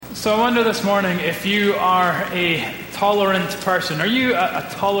So I wonder this morning if you are a tolerant person. Are you a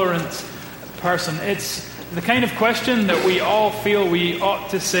tolerant person? It's the kind of question that we all feel we ought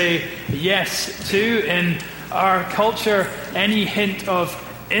to say yes to. In our culture, any hint of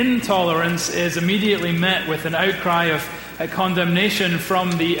intolerance is immediately met with an outcry of condemnation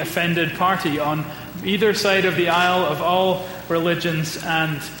from the offended party on either side of the aisle, of all religions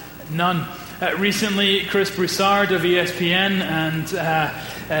and none. Recently, Chris Broussard of ESPN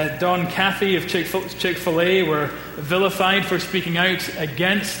and Don Cathy of Chick-fil-A were vilified for speaking out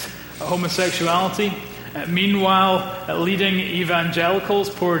against homosexuality. Meanwhile, leading evangelicals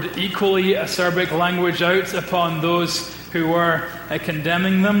poured equally acerbic language out upon those who were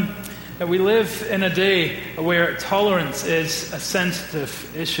condemning them. We live in a day where tolerance is a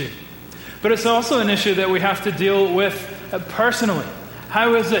sensitive issue. But it's also an issue that we have to deal with personally.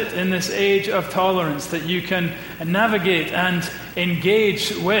 How is it in this age of tolerance that you can navigate and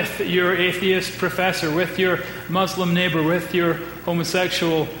engage with your atheist professor, with your Muslim neighbor, with your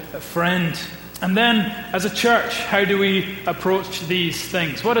homosexual friend? And then, as a church, how do we approach these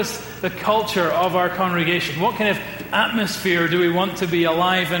things? What is the culture of our congregation? What kind of atmosphere do we want to be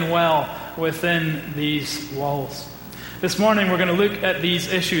alive and well within these walls? This morning, we're going to look at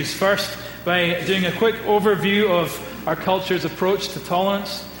these issues. First, by doing a quick overview of our culture's approach to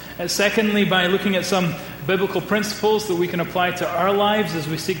tolerance. Secondly, by looking at some biblical principles that we can apply to our lives as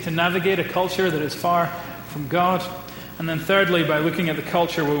we seek to navigate a culture that is far from God. And then thirdly, by looking at the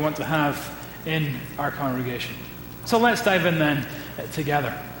culture we want to have in our congregation. So let's dive in then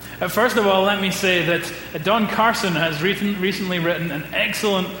together. First of all, let me say that Don Carson has recently written an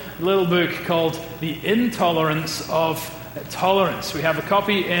excellent little book called The Intolerance of Tolerance. We have a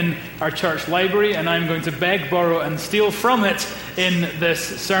copy in our church library, and I'm going to beg, borrow, and steal from it in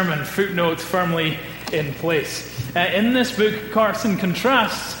this sermon, footnote firmly in place. In this book, Carson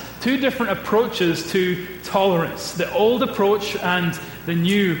contrasts two different approaches to tolerance, the old approach and the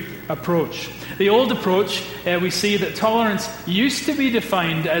new approach. The old approach, we see that tolerance used to be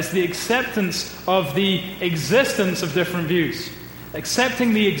defined as the acceptance of the existence of different views.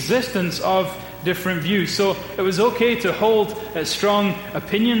 Accepting the existence of different views. So it was okay to hold strong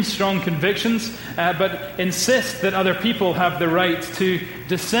opinions, strong convictions, but insist that other people have the right to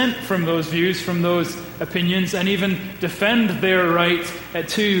dissent from those views, from those opinions, and even defend their right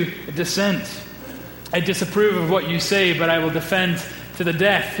to dissent. I disapprove of what you say, but I will defend to the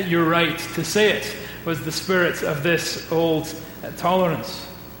death your right to say it, was the spirit of this old tolerance.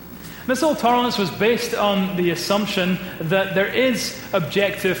 This old tolerance was based on the assumption that there is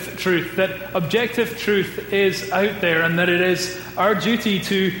objective truth, that objective truth is out there, and that it is our duty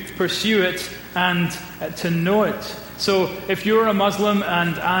to pursue it and to know it. So if you're a Muslim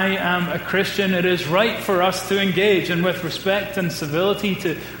and I am a Christian, it is right for us to engage and with respect and civility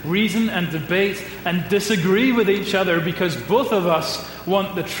to reason and debate and disagree with each other, because both of us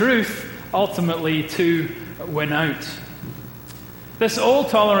want the truth ultimately to win out. This old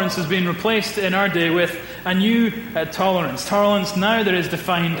tolerance has been replaced in our day with a new tolerance. Tolerance now that is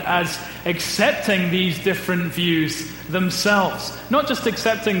defined as accepting these different views themselves. Not just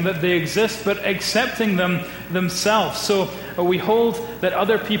accepting that they exist, but accepting them themselves. So we hold that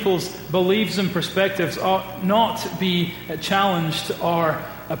other people's beliefs and perspectives ought not be challenged or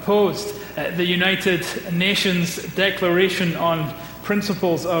opposed. The United Nations Declaration on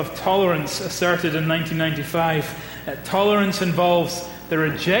Principles of Tolerance asserted in 1995, tolerance involves the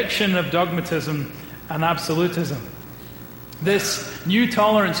rejection of dogmatism and absolutism. This new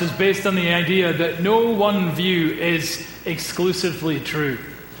tolerance is based on the idea that no one view is exclusively true.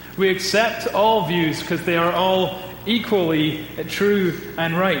 We accept all views because they are all equally true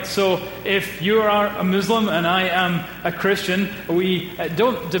and right. So if you are a Muslim and I am a Christian, we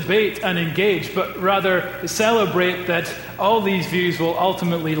don't debate and engage, but rather celebrate that all these views will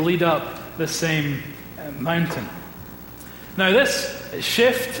ultimately lead up the same mountain. Now, this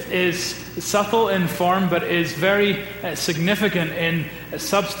shift is subtle in form, but is very significant in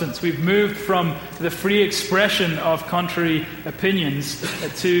substance. We've moved from the free expression of contrary opinions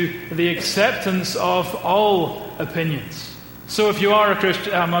to the acceptance of all opinions. So if you are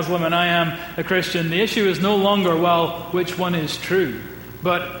a Muslim and I am a Christian, the issue is no longer, well, which one is true?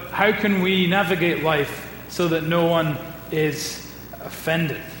 But how can we navigate life so that no one is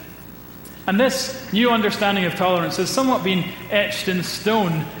offended? And this new understanding of tolerance has somewhat been etched in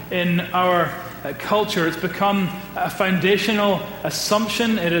stone in our culture. It's become a foundational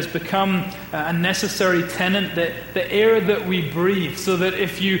assumption. It has become a necessary tenet, the air that we breathe, so that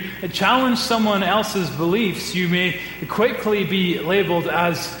if you challenge someone else's beliefs, you may quickly be labeled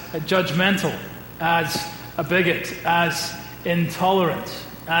as judgmental, as a bigot, as intolerant.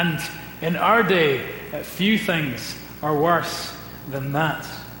 And in our day, few things are worse than that.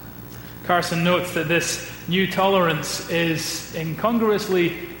 Carson notes that this new tolerance is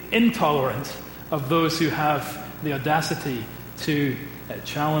incongruously intolerant of those who have the audacity to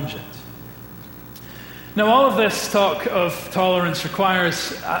challenge it. Now, all of this talk of tolerance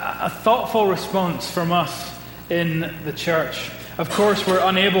requires a thoughtful response from us in the church. Of course, we're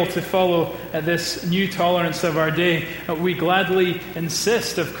unable to follow this new tolerance of our day. We gladly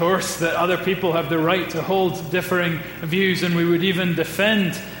insist, of course, that other people have the right to hold differing views, and we would even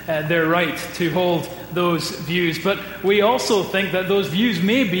defend their right to hold those views. But we also think that those views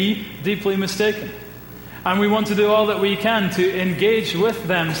may be deeply mistaken. And we want to do all that we can to engage with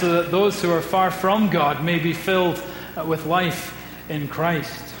them so that those who are far from God may be filled with life in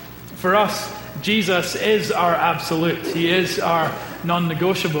Christ. For us, Jesus is our absolute. He is our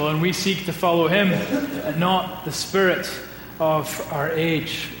non-negotiable, and we seek to follow him, not the spirit of our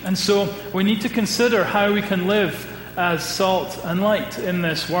age. And so we need to consider how we can live as salt and light in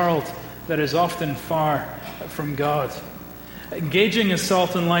this world that is often far from God. Engaging as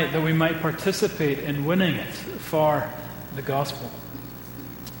salt and light that we might participate in winning it for the gospel.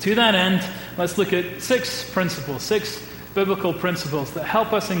 To that end, let's look at six biblical principles that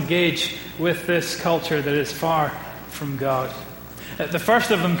help us engage with this culture that is far from God. The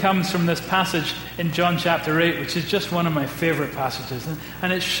first of them comes from this passage in John chapter 8, which is just one of my favorite passages.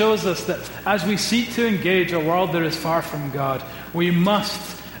 And it shows us that as we seek to engage a world that is far from God, we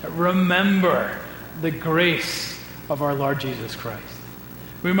must remember the grace of our Lord Jesus Christ.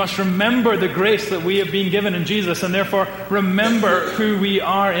 We must remember the grace that we have been given in Jesus, and therefore remember who we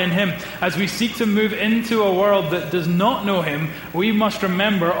are in him. As we seek to move into a world that does not know him, we must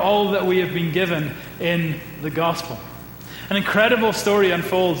remember all that we have been given in the gospel. An incredible story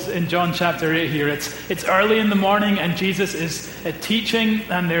unfolds in John chapter 8 here. It's early in the morning, and Jesus is teaching,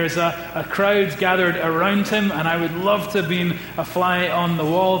 and there's a crowd gathered around him, and I would love to have been a fly on the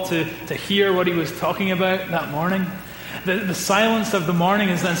wall to hear what he was talking about that morning. The silence of the morning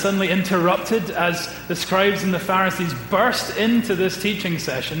is then suddenly interrupted as the scribes and the Pharisees burst into this teaching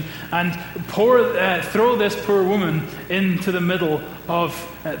session and throw this poor woman into the middle of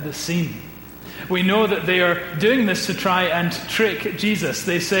the scene. We know that they are doing this to try and trick Jesus.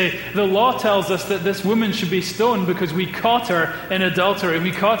 They say, the law tells us that this woman should be stoned because we caught her in adultery.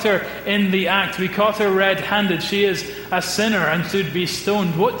 We caught her in the act. We caught her red-handed. She is a sinner and should be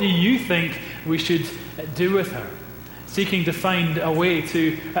stoned. What do you think we should do with her? Seeking to find a way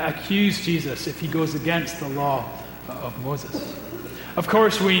to accuse Jesus if he goes against the law of Moses. Of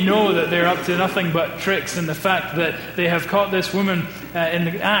course, we know that they're up to nothing but tricks in the fact that they have caught this woman in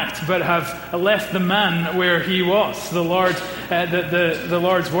the act, but have left the man where he was. The Lord, the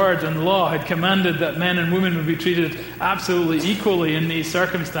Lord's word and law had commanded that men and women would be treated absolutely equally in these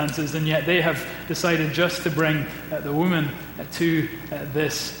circumstances, and yet they have decided just to bring the woman to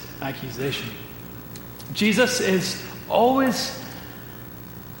this accusation. Jesus is always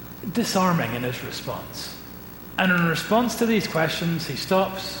disarming in his response. And in response to these questions, he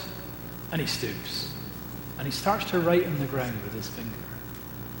stops and he stoops. And he starts to write on the ground with his finger.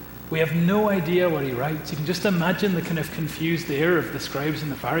 We have no idea what he writes. You can just imagine the kind of confused air of the scribes and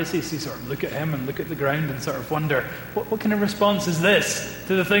the Pharisees. They sort of look at him and look at the ground and sort of wonder, what kind of response is this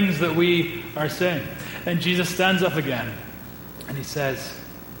to the things that we are saying? And Jesus stands up again and he says,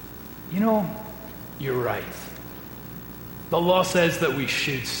 you're right. The law says that we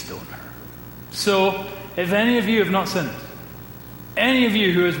should stone her. So, if any of you have not sinned, any of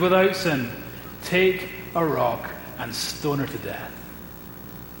you who is without sin, take a rock and stone her to death.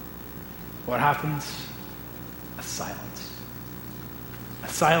 What happens? A silence. A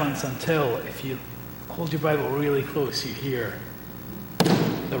silence until, if you hold your Bible really close, you hear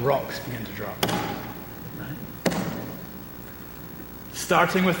the rocks begin to drop. Right?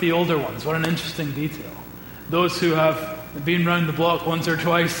 Starting with the older ones. What an interesting detail. Those who have been round the block once or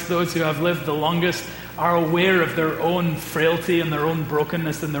twice, those who have lived the longest, are aware of their own frailty and their own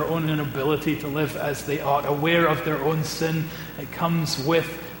brokenness and their own inability to live as they ought, aware of their own sin. It comes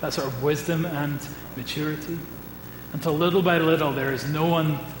with that sort of wisdom and maturity. Until little by little there is no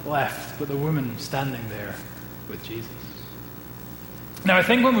one left but the woman standing there with Jesus. Now I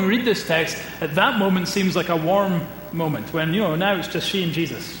think when we read this text, at that moment seems like a warm moment when, now it's just she and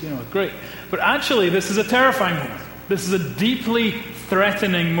Jesus, great. But actually this is a terrifying moment. This is a deeply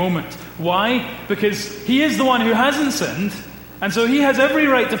threatening moment. Why? Because he is the one who hasn't sinned, and so he has every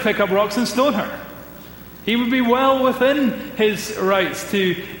right to pick up rocks and stone her. He would be well within his rights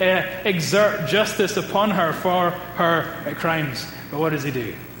to exert justice upon her for her crimes. But what does he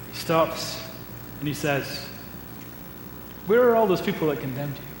do? He stops and he says, Where are all those people that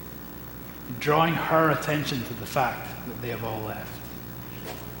condemned you? Drawing her attention to the fact that they have all left.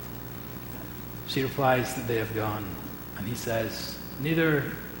 She replies that they have gone. And he says,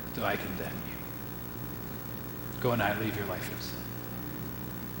 neither do I condemn you. Go now, leave your life of sin.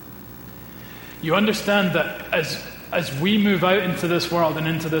 You understand that as we move out into this world and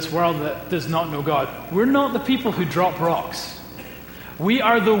into this world that does not know God, we're not the people who drop rocks. We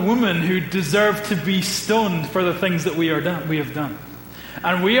are the women who deserve to be stoned for the things that we have done.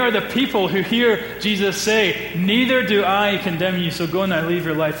 And we are the people who hear Jesus say, neither do I condemn you, so go now, leave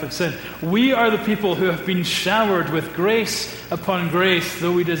your life of sin. We are the people who have been showered with grace upon grace,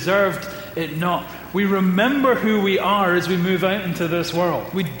 though we deserved it not. We remember who we are as we move out into this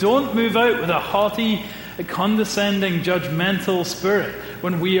world. We don't move out with a haughty, condescending, judgmental spirit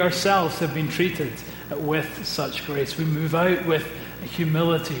when we ourselves have been treated with such grace. We move out with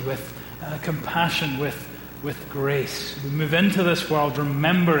humility, with compassion, with grace. We move into this world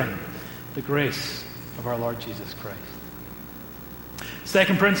remembering the grace of our Lord Jesus Christ.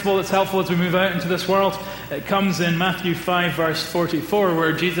 Second principle that's helpful as we move out into this world, it comes in Matthew 5 verse 44,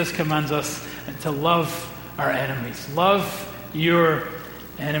 where Jesus commands us to love our enemies. Love your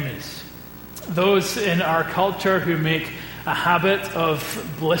enemies. Those in our culture who make a habit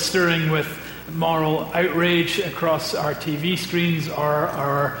of blistering with moral outrage across our TV screens or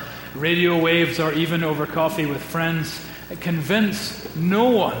our radio waves or even over coffee with friends, convince no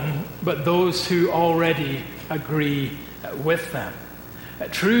one but those who already agree with them.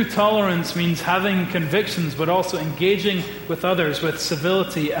 True tolerance means having convictions but also engaging with others with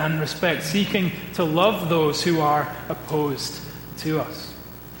civility and respect, seeking to love those who are opposed to us.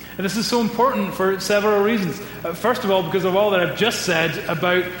 And this is so important for several reasons. First of all, because of all that I've just said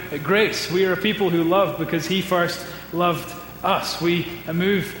about grace. We are a people who love because he first loved us. We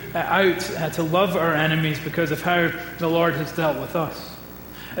move out to love our enemies because of how the Lord has dealt with us.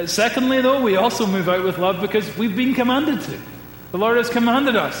 Secondly, though, we also move out with love because we've been commanded to. The Lord has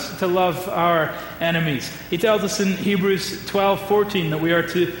commanded us to love our enemies. He tells us in Hebrews 12:14 that we are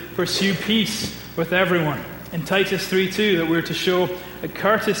to pursue peace with everyone. In Titus 3:2 that we're to show a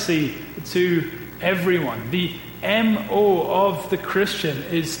courtesy to everyone. The MO of the Christian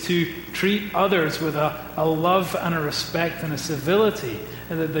is to treat others with a love and a respect and a civility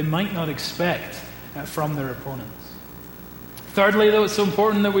that they might not expect from their opponents. Thirdly, though, it's so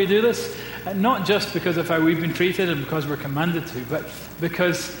important that we do this, not just because of how we've been treated and because we're commanded to, but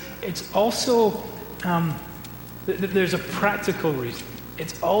because it's also, there's a practical reason.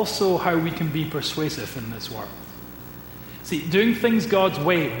 It's also how we can be persuasive in this world. See, doing things God's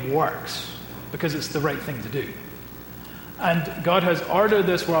way works because it's the right thing to do. And God has ordered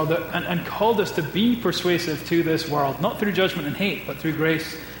this world and called us to be persuasive to this world, not through judgment and hate, but through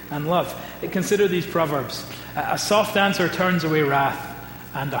grace and love. Consider these proverbs. A soft answer turns away wrath,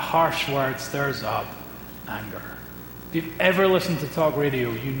 and a harsh word stirs up anger. If you've ever listened to talk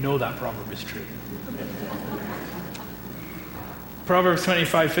radio, you know that proverb is true. Proverbs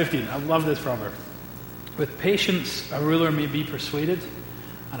 25:15. I love this proverb. With patience a ruler may be persuaded,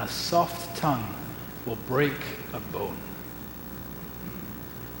 and a soft tongue will break a bone.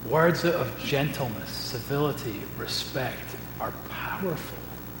 Words of gentleness, civility, respect are powerful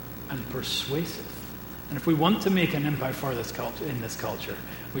and persuasive. And if we want to make an impact for this culture, in this culture,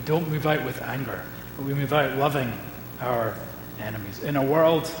 we don't move out with anger, but we move out loving our enemies. In a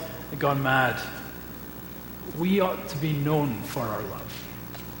world gone mad, we ought to be known for our love.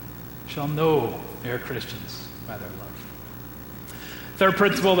 We shall know they are Christians by their love. Third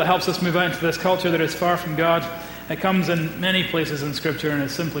principle that helps us move out into this culture that is far from God, it comes in many places in Scripture, and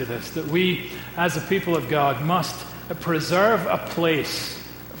it's simply this, that we, as a people of God, must preserve a place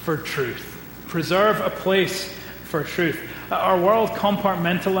for truth. Preserve a place for truth. Our world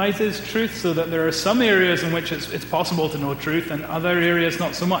compartmentalizes truth so that there are some areas in which it's possible to know truth and other areas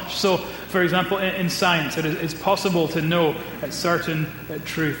not so much. So, for example, in science, it is possible to know a certain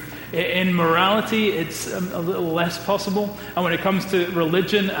truth. In morality, it's a little less possible. And when it comes to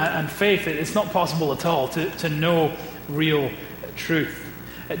religion and faith, it's not possible at all to know real truth.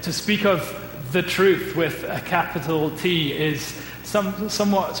 To speak of the truth with a capital T is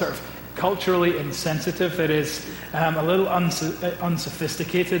somewhat sort of culturally insensitive. It is a little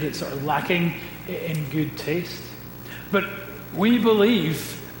unsophisticated. It's sort of lacking in good taste. But we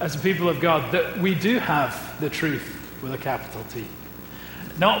believe, as a people of God, that we do have the truth with a capital T.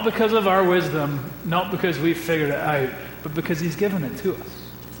 Not because of our wisdom, not because we've figured it out, but because he's given it to us.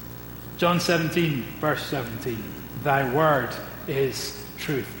 John 17, verse 17, thy word is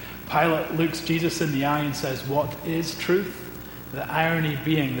truth. Pilate looks Jesus in the eye and says, what is truth? The irony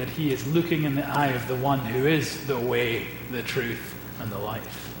being that he is looking in the eye of the one who is the way, the truth, and the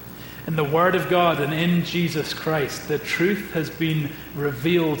life. In the Word of God and in Jesus Christ, the truth has been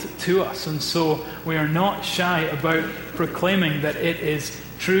revealed to us. And so we are not shy about proclaiming that it is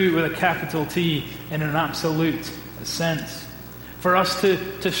true with a capital T in an absolute sense. For us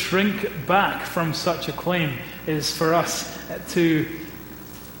to shrink back from such a claim is for us to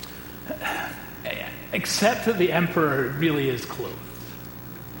accept that the emperor really is clothed.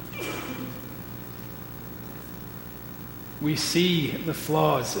 We see the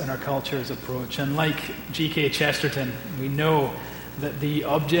flaws in our culture's approach, and like G.K. Chesterton, we know that the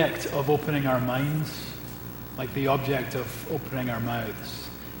object of opening our minds, like the object of opening our mouths,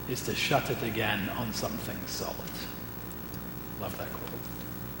 is to shut it again on something solid. Love that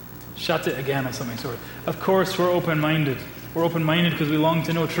quote. Shut it again on something solid. Of course, we're open-minded. We're open-minded because we long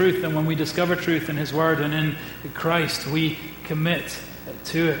to know truth, and when we discover truth in His Word and in Christ, we commit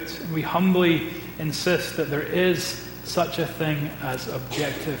to it. We humbly insist that there is such a thing as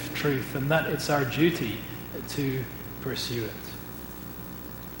objective truth, and that it's our duty to pursue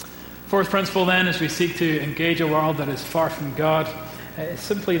it. Fourth principle, then, as we seek to engage a world that is far from God, is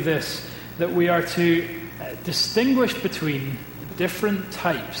simply this, that we are to distinguish between different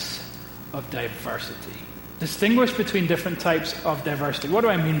types of diversity. Distinguish between different types of diversity. What do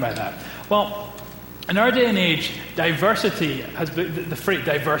I mean by that? Well, in our day and age, diversity has been, the phrase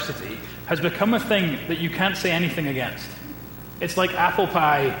diversity has become a thing that you can't say anything against. It's like apple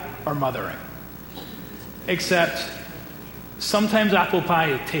pie or mothering. Except sometimes apple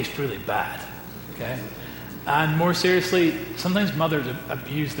pie tastes really bad. Okay? And more seriously, sometimes mothers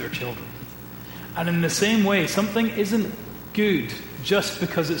abuse their children. And in the same way, something isn't good just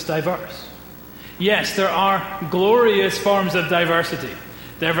because it's diverse. Yes, there are glorious forms of diversity.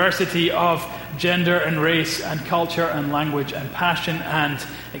 Diversity of gender and race and culture and language and passion and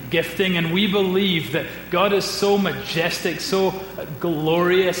gifting. And we believe that God is so majestic, so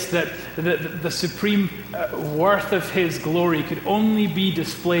glorious, that the supreme worth of His glory could only be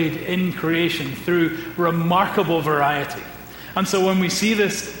displayed in creation through remarkable variety. And so when we see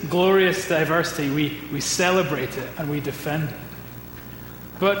this glorious diversity, we celebrate it and we defend it.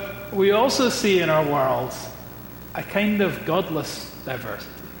 But we also see in our world a kind of godless diversity.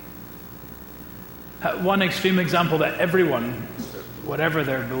 One extreme example that everyone, whatever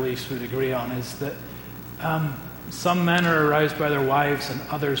their beliefs, would agree on is that some men are aroused by their wives and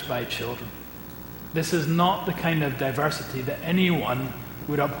others by children. This is not the kind of diversity that anyone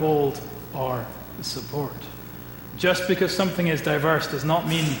would uphold or support. Just because something is diverse does not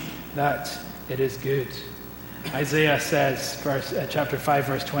mean that it is good. Isaiah says, chapter 5,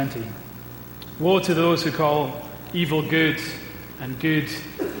 verse 20, "Woe to those who call evil good and good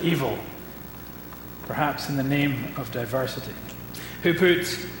evil, perhaps in the name of diversity. Who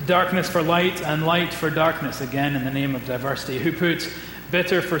put darkness for light and light for darkness, again in the name of diversity. Who put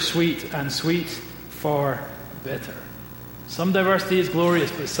bitter for sweet and sweet for bitter." Some diversity is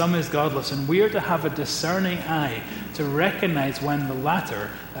glorious, but some is godless, and we are to have a discerning eye to recognize when the latter,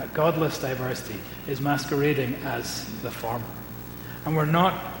 that godless diversity, is masquerading as the former. And we're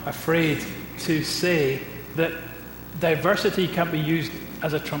not afraid to say that diversity can't be used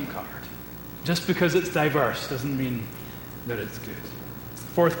as a trump card. Just because it's diverse doesn't mean that it's good.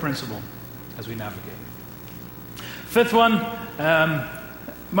 Fourth principle as we navigate. Fifth one,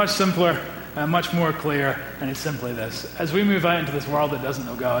 much simpler, much more clear, and it's simply this. As we move out into this world that doesn't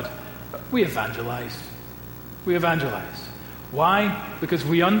know God, we evangelize. We evangelize. Why? Because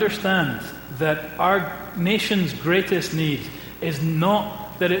we understand that our nation's greatest need is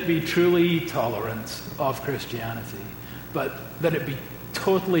not that it be truly tolerant of Christianity, but that it be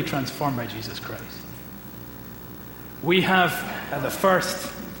totally transformed by Jesus Christ. We have the first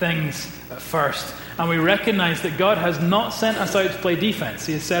things first, and we recognize that God has not sent us out to play defense.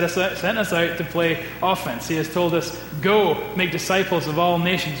 He has sent us out to play offense. He has told us, "Go, make disciples of all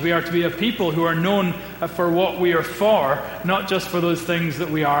nations." We are to be a people who are known for what we are for, not just for those things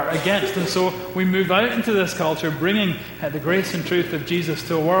that we are against. And so we move out into this culture, bringing the grace and truth of Jesus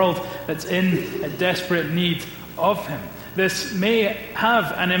to a world that's in a desperate need of Him. This may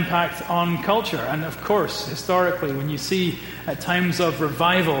have an impact on culture, and of course, historically, when you see at times of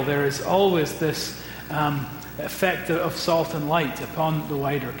revival, there is always this effect of salt and light upon the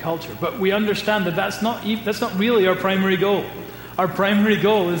wider culture. But we understand that that's not really our primary goal. Our primary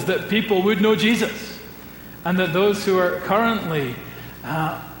goal is that people would know Jesus, and that those who are currently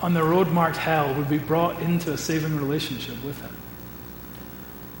on the road marked hell would be brought into a saving relationship with Him.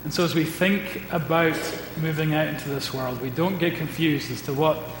 And so as we think about moving out into this world, we don't get confused as to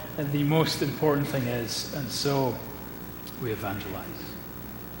what the most important thing is. And so we evangelize.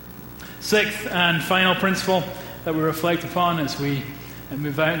 Sixth and final principle that we reflect upon as we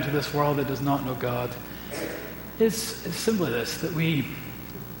move out into this world that does not know God is simply this, that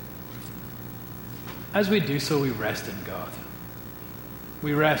as we do so, we rest in God.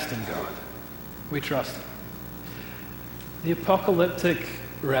 We rest in God. We trust Him. The apocalyptic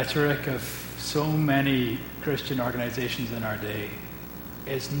rhetoric of so many Christian organizations in our day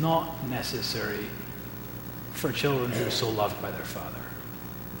is not necessary for children who are so loved by their Father.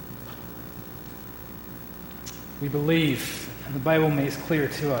 We believe, and the Bible makes clear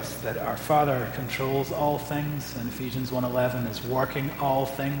to us, that our Father controls all things, and Ephesians 1:11 is working all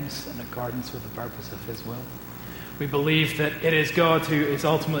things in accordance with the purpose of His will. We believe that it is God who is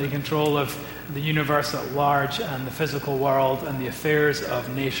ultimately in control of the universe at large and the physical world and the affairs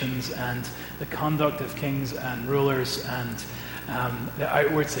of nations and the conduct of kings and rulers and the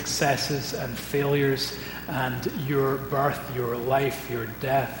outward successes and failures and your birth, your life, your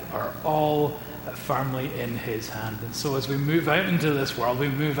death are all firmly in His hand. And so as we move out into this world, we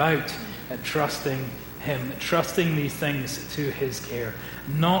move out trusting Him, trusting these things to His care,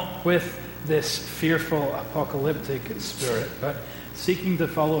 not with this fearful apocalyptic spirit, but seeking to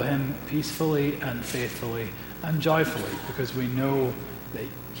follow Him peacefully and faithfully and joyfully, because we know that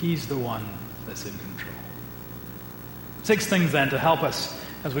He's the one that's in control. 6 things then to help us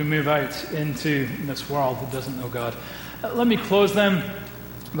as we move out into this world that doesn't know God. Let me close them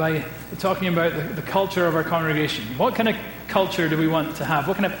by talking about the culture of our congregation. What kind of culture do we want to have?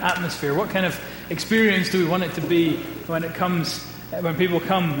 What kind of atmosphere? What kind of experience do we want it to be when people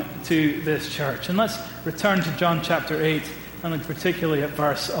come to this church? And let's return to John chapter 8 and look particularly at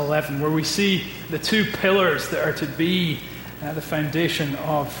verse 11, where we see the 2 pillars that are to be the foundation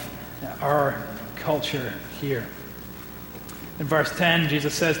of our culture here. In verse 10,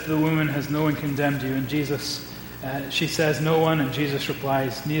 Jesus says to the woman, "Has no one condemned you?" And she says, "No one." And Jesus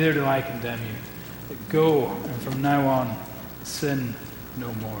replies, "Neither do I condemn you. But go, and from now on, sin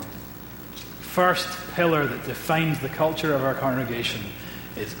no more." First pillar that defines the culture of our congregation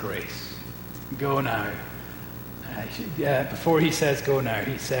is grace. Go now. Before he says go now,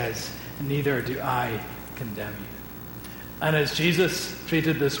 he says, "Neither do I condemn you." And as Jesus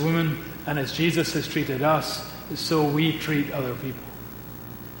treated this woman, and as Jesus has treated us, so we treat other people.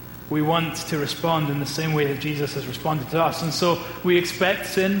 We want to respond in the same way that Jesus has responded to us. And so we expect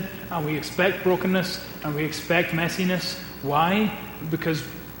sin, and we expect brokenness, and we expect messiness. Why? Because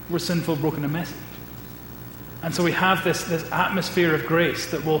we're sinful, broken, and messy. And so we have this atmosphere of grace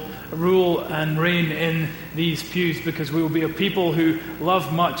that will rule and reign in these pews, because we will be a people who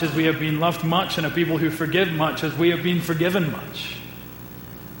love much as we have been loved much, and a people who forgive much as we have been forgiven much.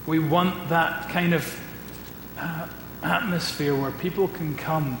 We want that kind of atmosphere where people can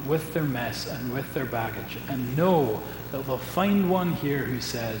come with their mess and with their baggage and know that they'll find one here who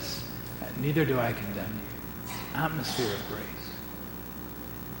says, "Neither do I condemn you." Atmosphere of grace.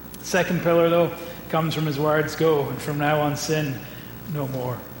 Second pillar, though, comes from his words, "Go, and from now on sin no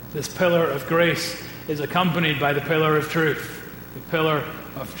more." This pillar of grace is accompanied by the pillar of truth. The pillar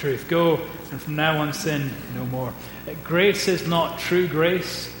of truth. Go, and from now on sin no more. Grace is not true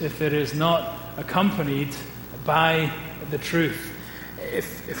grace if it is not accompanied by the truth.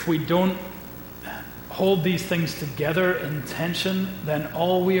 If we don't hold these things together in tension, then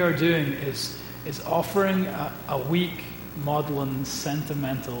all we are doing is offering a weak, maudlin,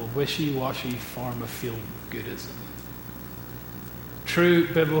 sentimental, wishy-washy form of feel-goodism. True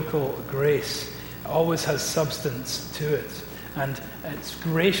biblical grace always has substance to it, and it's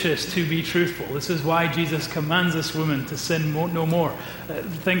gracious to be truthful. This is why Jesus commands this woman to sin no more. I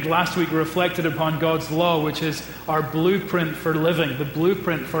think last week we reflected upon God's law, which is our blueprint for living, the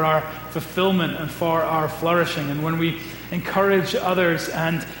blueprint for our fulfillment and for our flourishing. And when we encourage others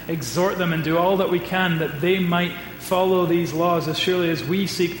and exhort them and do all that we can that they might follow these laws as surely as we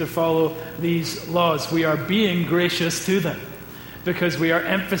seek to follow these laws, we are being gracious to them, because we are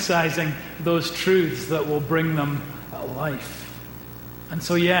emphasizing those truths that will bring them life. And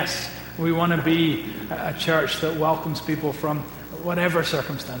so, yes, we want to be a church that welcomes people from whatever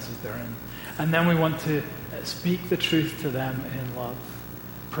circumstances they're in. And then we want to speak the truth to them in love,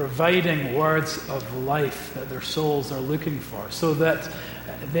 providing words of life that their souls are looking for, so that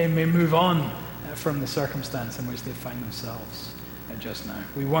they may move on from the circumstance in which they find themselves just now.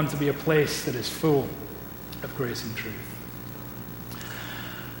 We want to be a place that is full of grace and truth.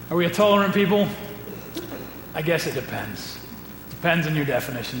 Are we a tolerant people? I guess it depends. Depends on your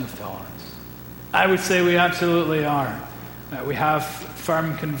definition of tolerance. I would say we absolutely are. We have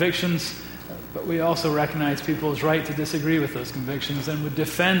firm convictions, but we also recognize people's right to disagree with those convictions and would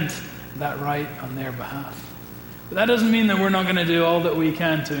defend that right on their behalf. But that doesn't mean that we're not going to do all that we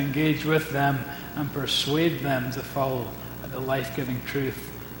can to engage with them and persuade them to follow the life-giving truth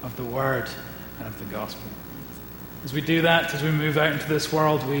of the Word and of the Gospel. As we do that, as we move out into this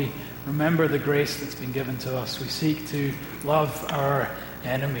world, we remember the grace that's been given to us. We seek to love our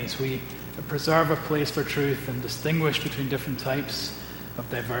enemies. We preserve a place for truth and distinguish between different types of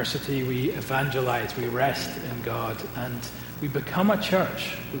diversity. We evangelize. We rest in God. And we become a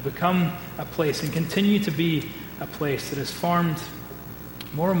church. We become a place and continue to be a place that is formed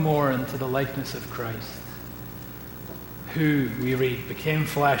more and more into the likeness of Christ, who, we read, became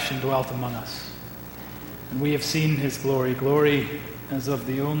flesh and dwelt among us. And we have seen his glory, glory as of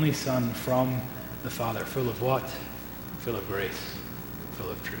the only Son from the Father, full of what? Full of grace,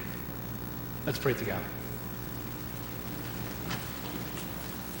 full of truth. Let's pray together.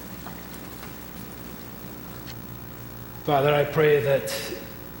 Father, I pray that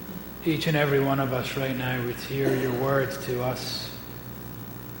each and every one of us right now would hear your words to us.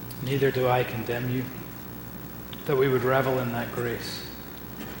 Neither do I condemn you. That we would revel in that grace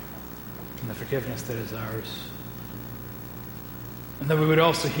and the forgiveness that is ours. And that we would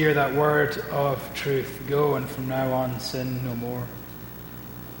also hear that word of truth, go and from now on sin no more.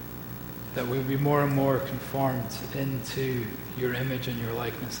 That we would be more and more conformed into your image and your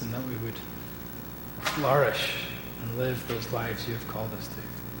likeness, and that we would flourish and live those lives you have called us to.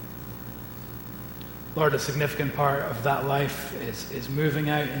 Lord, a significant part of that life is moving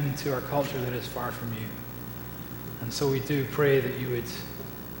out into our culture that is far from you. And so we do pray that you would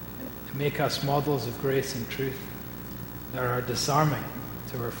make us models of grace and truth that are disarming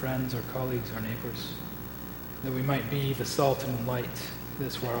to our friends, our colleagues, our neighbours, that we might be the salt and light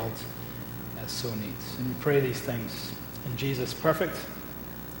this world so needs. And we pray these things in Jesus' perfect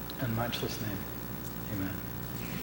and matchless name. Amen.